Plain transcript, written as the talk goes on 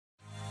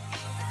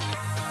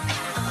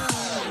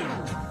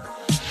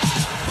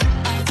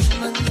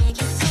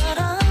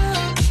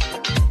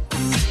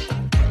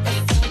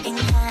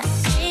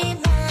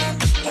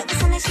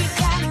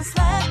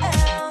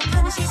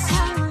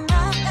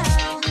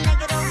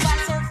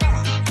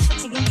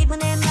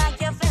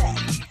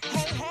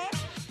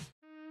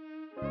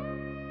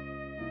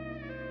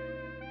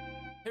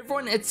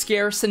everyone, it's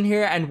Garrison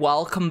here and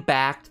welcome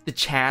back to the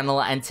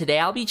channel, and today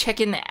I'll be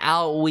checking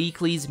out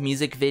Weekly's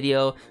music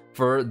video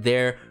for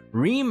their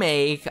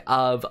remake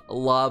of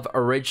Love,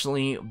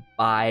 originally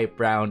by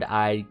Brown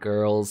Eyed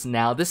Girls.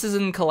 Now this is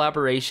in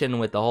collaboration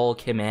with the whole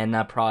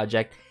Eana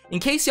project. In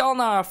case y'all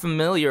not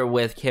familiar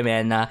with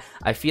Eana,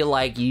 I feel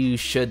like you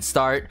should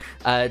start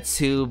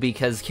too,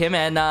 because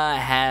Eana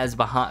has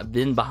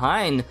been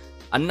behind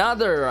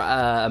another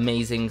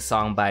amazing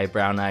song by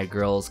Brown Eyed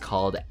Girls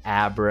called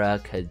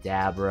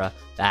Abracadabra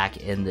back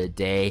in the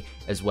day,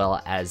 as well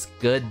as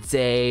Good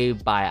Day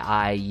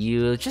by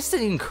IU. Just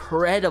an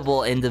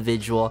incredible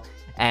individual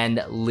and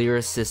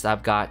lyricist,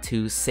 I've got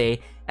to say,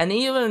 and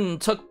even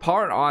took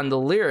part on the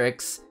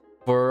lyrics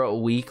for a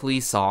Weekly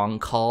song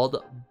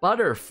called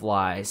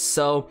Butterfly.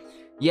 So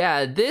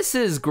yeah, this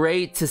is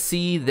great to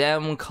see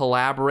them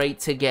collaborate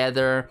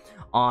together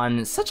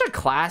on such a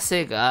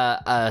classic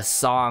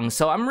song.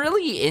 So I'm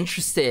really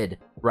interested,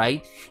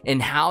 right, in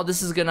how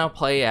this is gonna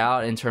play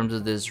out in terms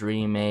of this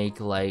remake.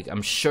 Like,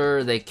 I'm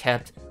sure they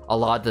kept a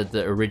lot of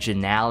the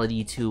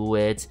originality to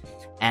it,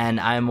 and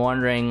I'm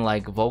wondering,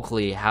 like,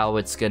 vocally how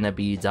it's gonna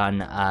be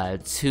done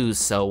too.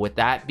 So with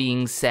that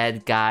being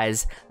said,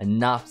 guys,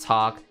 enough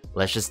talk.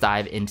 Let's just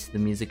dive into the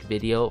music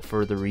video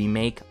for the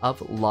remake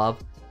of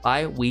Love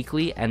by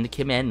Weekly and the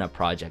Eana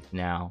project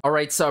now.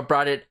 Alright, so I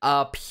brought it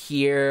up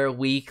here.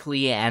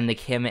 Weekly and the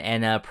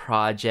Eana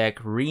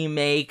project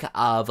remake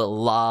of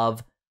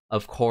Love,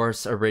 of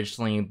course,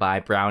 originally by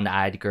Brown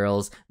Eyed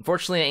Girls.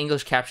 Unfortunately,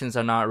 English captions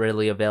are not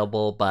really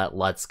available, but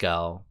let's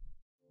go.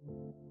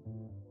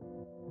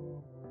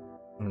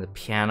 And the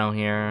piano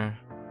here.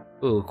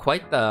 Ooh,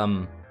 quite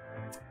the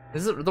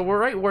is it the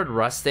right word,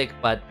 rustic,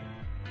 but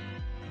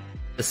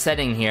the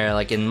setting here,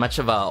 like in much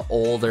of a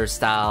older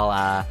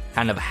style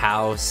kind of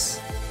house.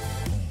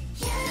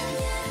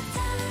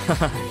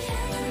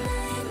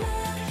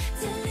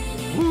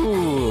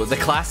 Ooh, the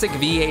classic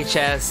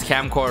VHS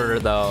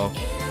camcorder though.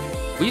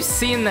 We've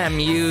seen them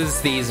use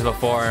these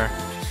before.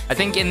 I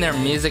think in their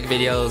music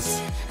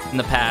videos in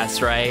the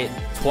past, right?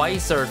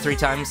 Twice or 3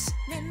 times.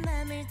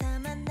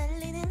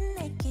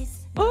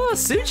 Oh,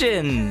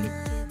 Sujin!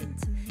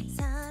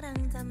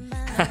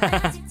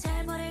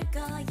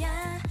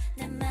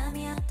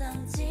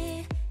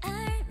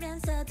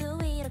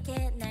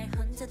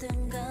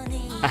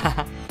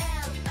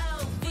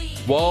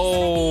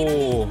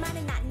 Whoa!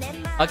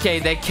 Okay,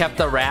 they kept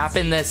the rap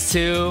in this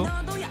too.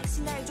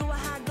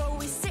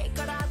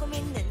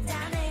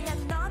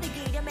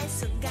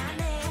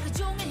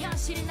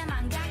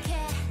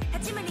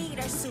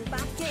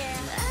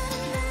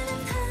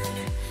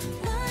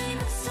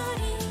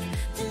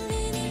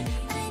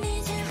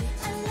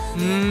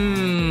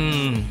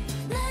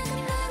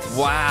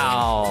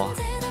 Wow.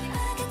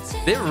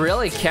 They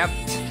really kept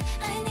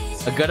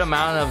a good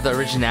amount of the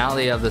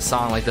originality of the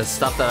song, like the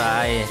stuff that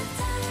I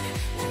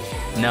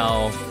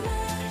know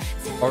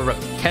or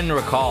can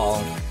recall,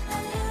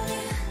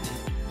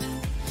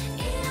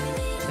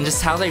 and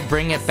just how they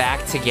bring it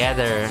back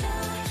together.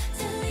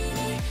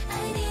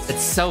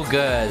 It's so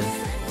good.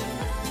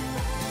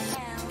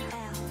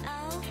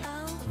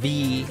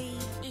 V.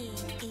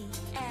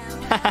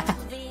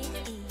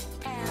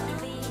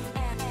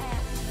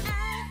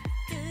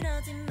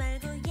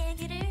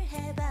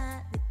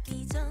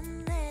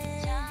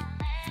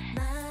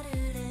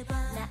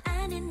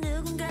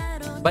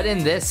 But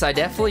in this, I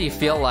definitely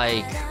feel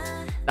like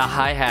the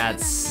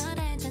hi-hats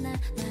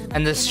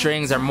and the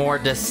strings are more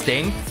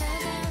distinct.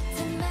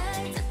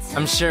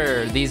 I'm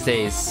sure these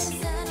days,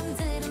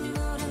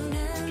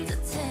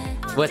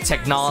 with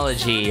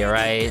technology,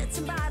 right,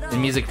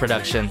 in music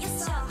production,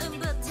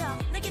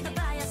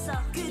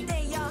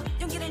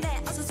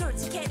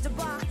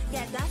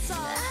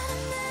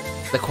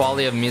 the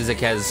quality of music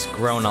has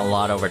grown a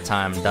lot over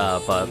time,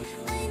 but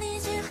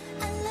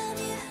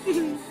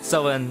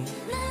so in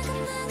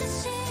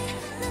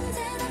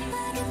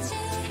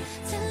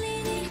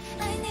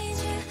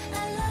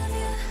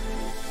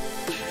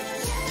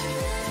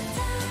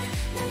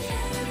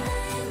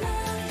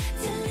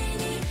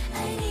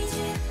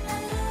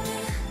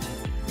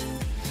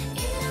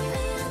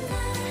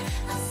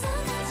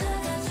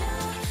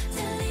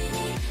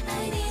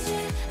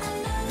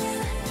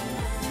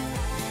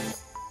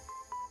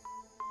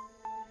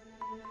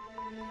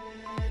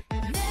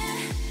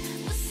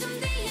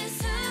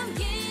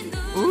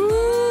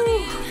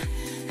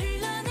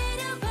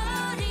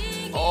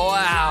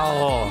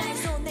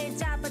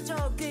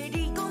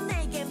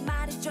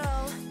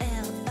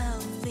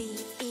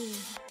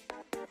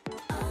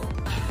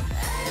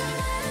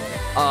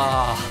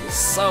oh,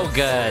 so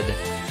good.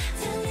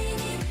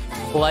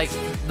 Like,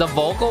 the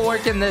vocal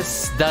work in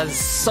this does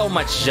so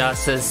much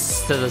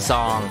justice to the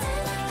song.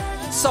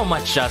 So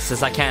much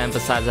justice, I can't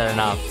emphasize that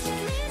enough.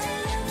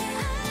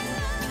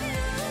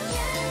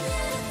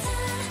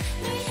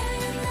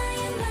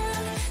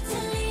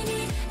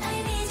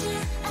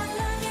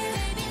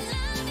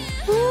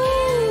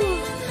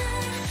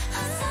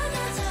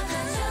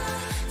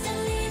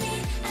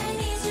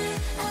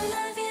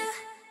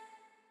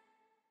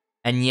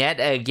 And yet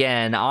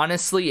again,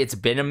 honestly, it's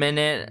been a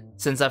minute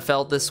since I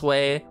felt this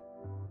way.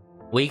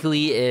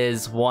 Weeekly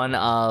is one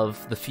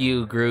of the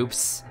few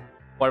groups,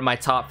 one of my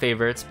top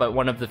favorites, but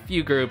one of the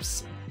few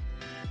groups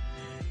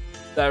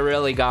that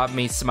really got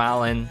me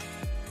smiling,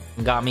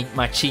 got me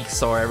my cheeks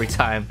sore every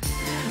time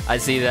I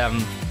see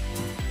them.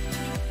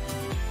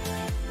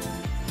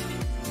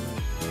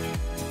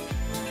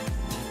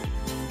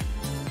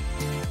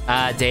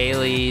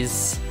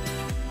 Dailies.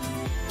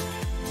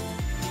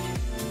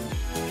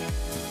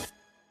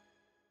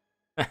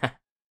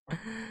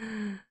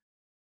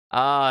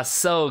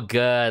 So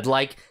good.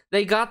 Like,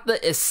 they got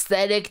the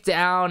aesthetic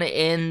down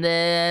in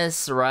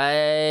this,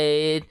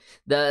 right?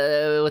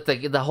 With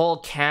the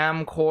whole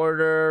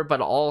camcorder,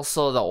 but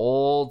also the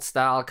old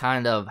style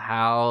kind of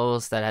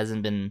house that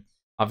hasn't been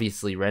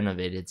obviously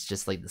renovated. It's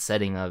just like the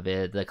setting of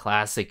it, the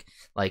classic,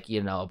 like,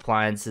 you know,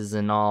 appliances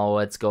and all,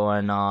 what's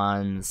going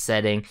on,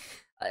 setting.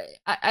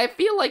 I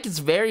feel like it's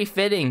very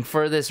fitting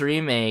for this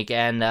remake,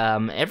 and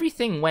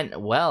everything went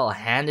well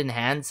hand in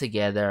hand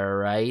together,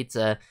 right?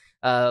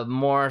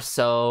 More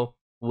so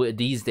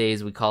these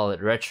days we call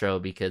it retro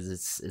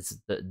because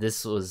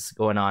this was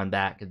going on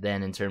back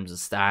then in terms of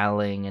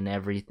styling and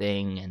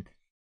everything,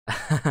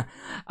 and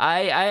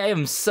I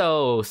am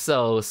so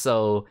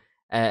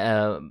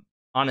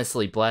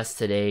honestly blessed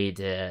today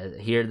to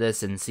hear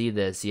this and see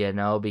this, you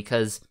know,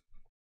 because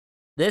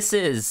this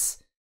is,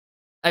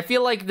 I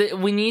feel like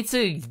we need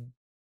to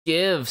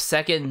give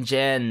second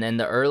gen and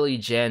the early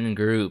gen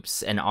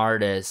groups and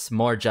artists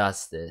more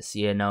justice,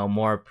 you know,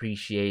 more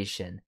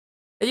appreciation.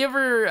 Have you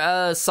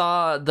ever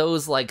saw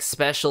those like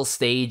special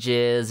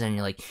stages and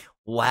you're like,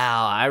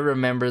 wow, I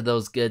remember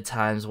those good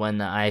times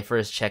when I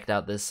first checked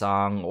out this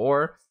song,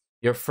 or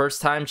your first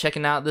time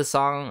checking out this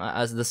song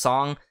as the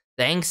song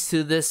thanks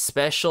to this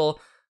special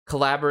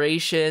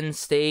collaboration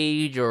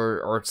stage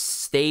or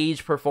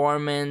stage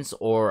performance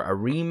or a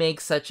remake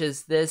such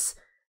as this.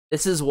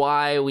 This is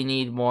why we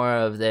need more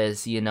of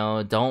this, you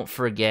know. Don't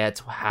forget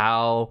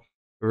how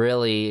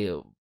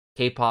really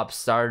Kpop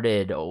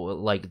started,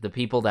 like the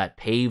people that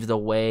paved the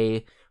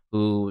way,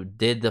 who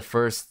did the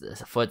first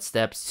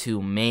footsteps to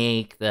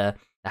make the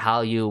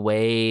Hallyu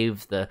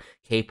wave, the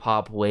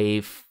Kpop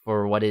wave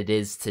for what it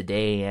is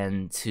today,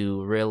 and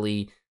to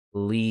really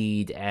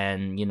lead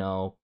and, you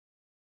know,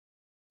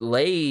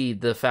 lay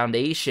the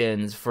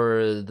foundations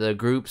for the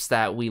groups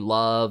that we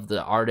love,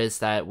 the artists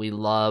that we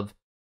love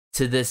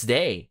to this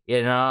day,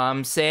 you know what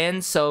I'm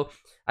saying? So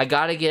I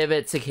gotta give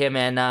it to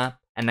Eana,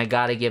 and I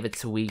gotta give it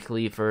to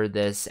Weeekly for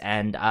this,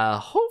 and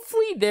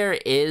hopefully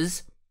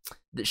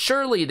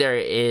surely there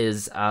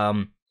is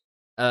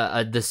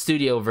the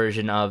studio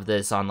version of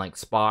this on like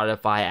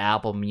Spotify,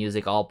 Apple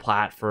Music, all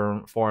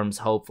platforms,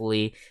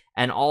 hopefully.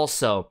 And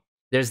also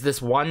there's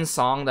this one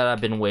song that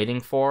I've been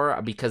waiting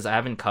for because I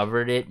haven't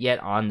covered it yet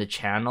on the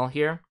channel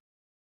here.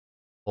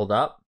 Hold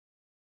up.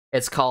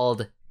 It's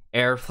called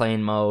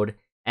Airplane Mode,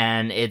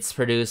 and it's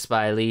produced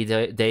by Lee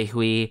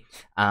Daehui,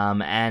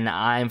 and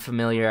I'm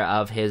familiar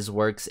of his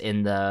works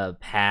in the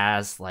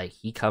past. Like,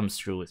 he comes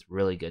through with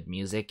really good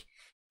music,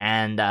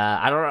 and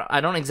I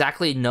don't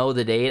exactly know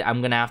the date.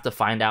 I'm gonna have to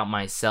find out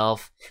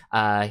myself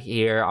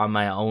here on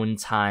my own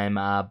time,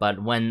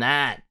 but when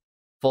that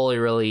fully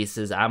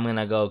releases, I'm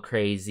gonna go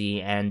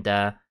crazy, and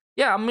yeah,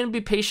 I'm gonna be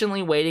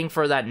patiently waiting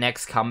for that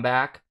next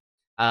comeback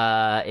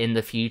in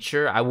the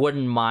future. I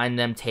wouldn't mind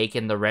them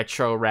taking the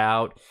retro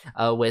route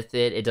with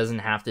it. It doesn't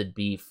have to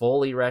be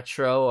fully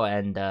retro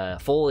and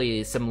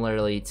fully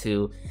similarly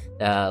to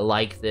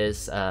like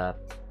this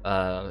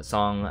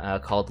song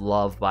called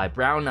Love by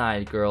Brown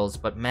Eyed Girls,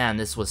 but man,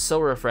 this was so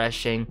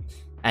refreshing,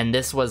 and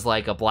this was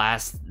like a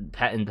blast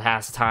in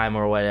past time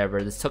or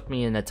whatever. This took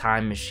me in a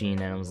time machine,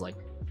 and I was like,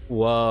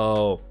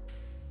 whoa.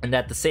 And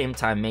at the same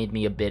time made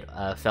me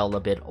felt a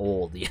bit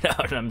old, you know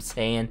what I'm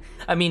saying?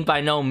 I mean,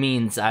 by no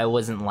means, I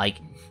wasn't like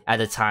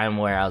at a time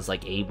where I was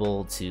like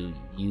able to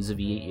use a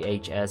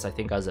VHS. I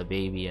think I was a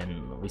baby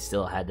and we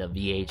still had the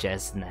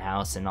VHS in the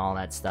house and all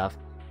that stuff.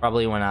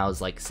 Probably when I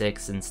was like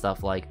 6 and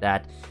stuff like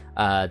that,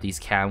 these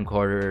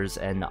camcorders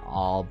and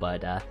all,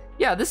 but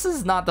yeah, this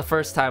is not the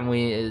first time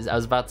I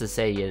was about to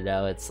say, you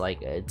know, it's like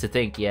to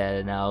think, yeah,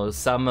 you know,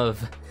 some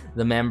of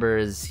the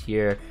members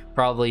here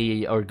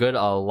probably, or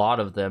a lot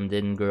of them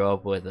didn't grow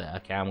up with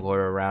a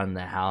camcorder around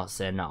the house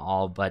and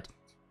all, but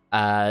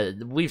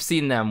we've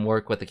seen them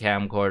work with the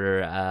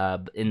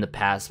camcorder in the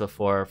past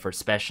before for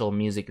special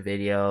music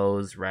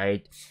videos,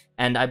 right?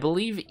 And I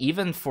believe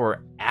even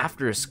for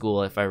after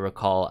school, if I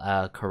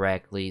recall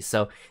correctly.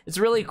 So it's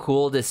really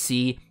cool to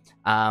see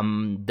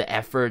the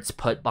efforts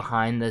put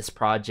behind this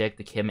project,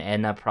 the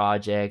Eana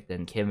project,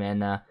 and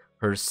Eana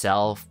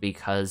herself,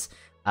 because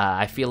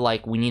I feel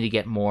like we need to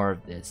get more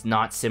of this,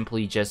 not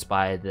simply just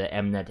by the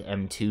Mnet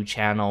M2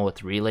 channel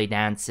with relay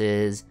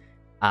dances,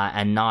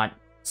 and not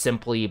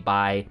simply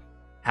by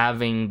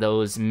having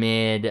those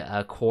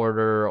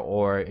mid-quarter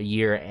or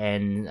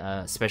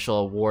year-end special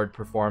award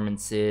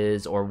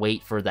performances, or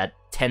wait for that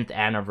 10th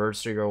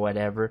anniversary or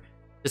whatever.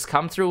 Just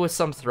come through with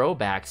some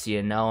throwbacks,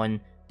 you know, and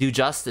do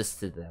justice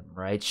to them,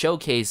 right?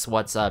 Showcase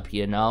what's up,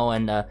 you know,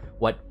 and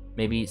what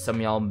maybe some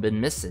of y'all have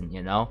been missing,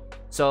 you know?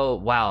 So,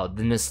 wow,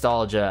 the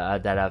nostalgia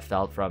that I've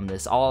felt from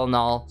this. All in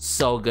all,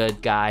 so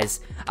good, guys.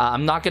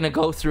 I'm not gonna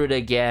go through it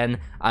again.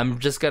 I'm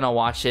just gonna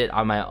watch it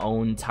on my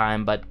own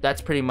time, but that's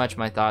pretty much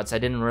my thoughts. I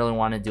didn't really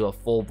want to do a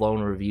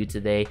full-blown review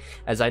today,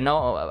 as I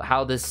know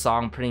how this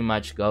song pretty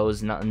much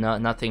goes.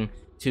 Nothing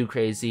too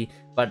crazy,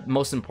 but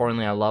most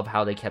importantly, I love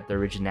how they kept the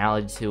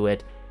originality to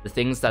it. The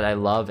things that I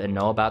love and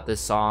know about this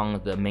song,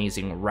 the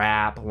amazing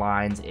rap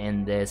lines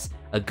in this,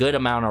 a good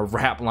amount of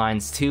rap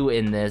lines too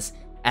in this,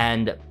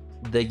 and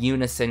the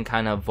unison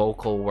kind of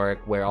vocal work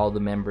where all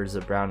the members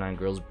of Brown Eyed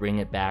Girls bring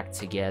it back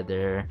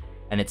together,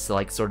 and it's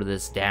like sort of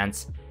this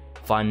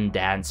fun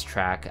dance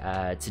track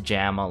to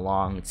jam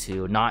along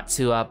to. Not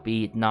too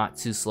upbeat, not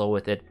too slow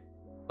with it,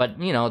 but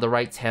you know, the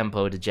right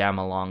tempo to jam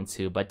along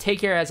to. But take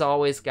care as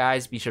always,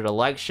 guys. Be sure to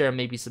like, share,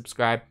 maybe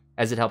subscribe,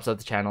 as it helps out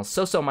the channel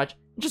so much.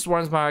 It just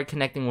warms my heart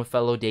connecting with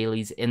fellow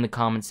dailies in the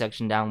comment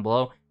section down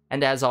below.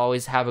 And as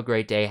always, have a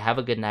great day, have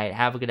a good night,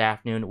 have a good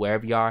afternoon,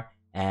 wherever you are,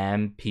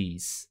 and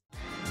peace.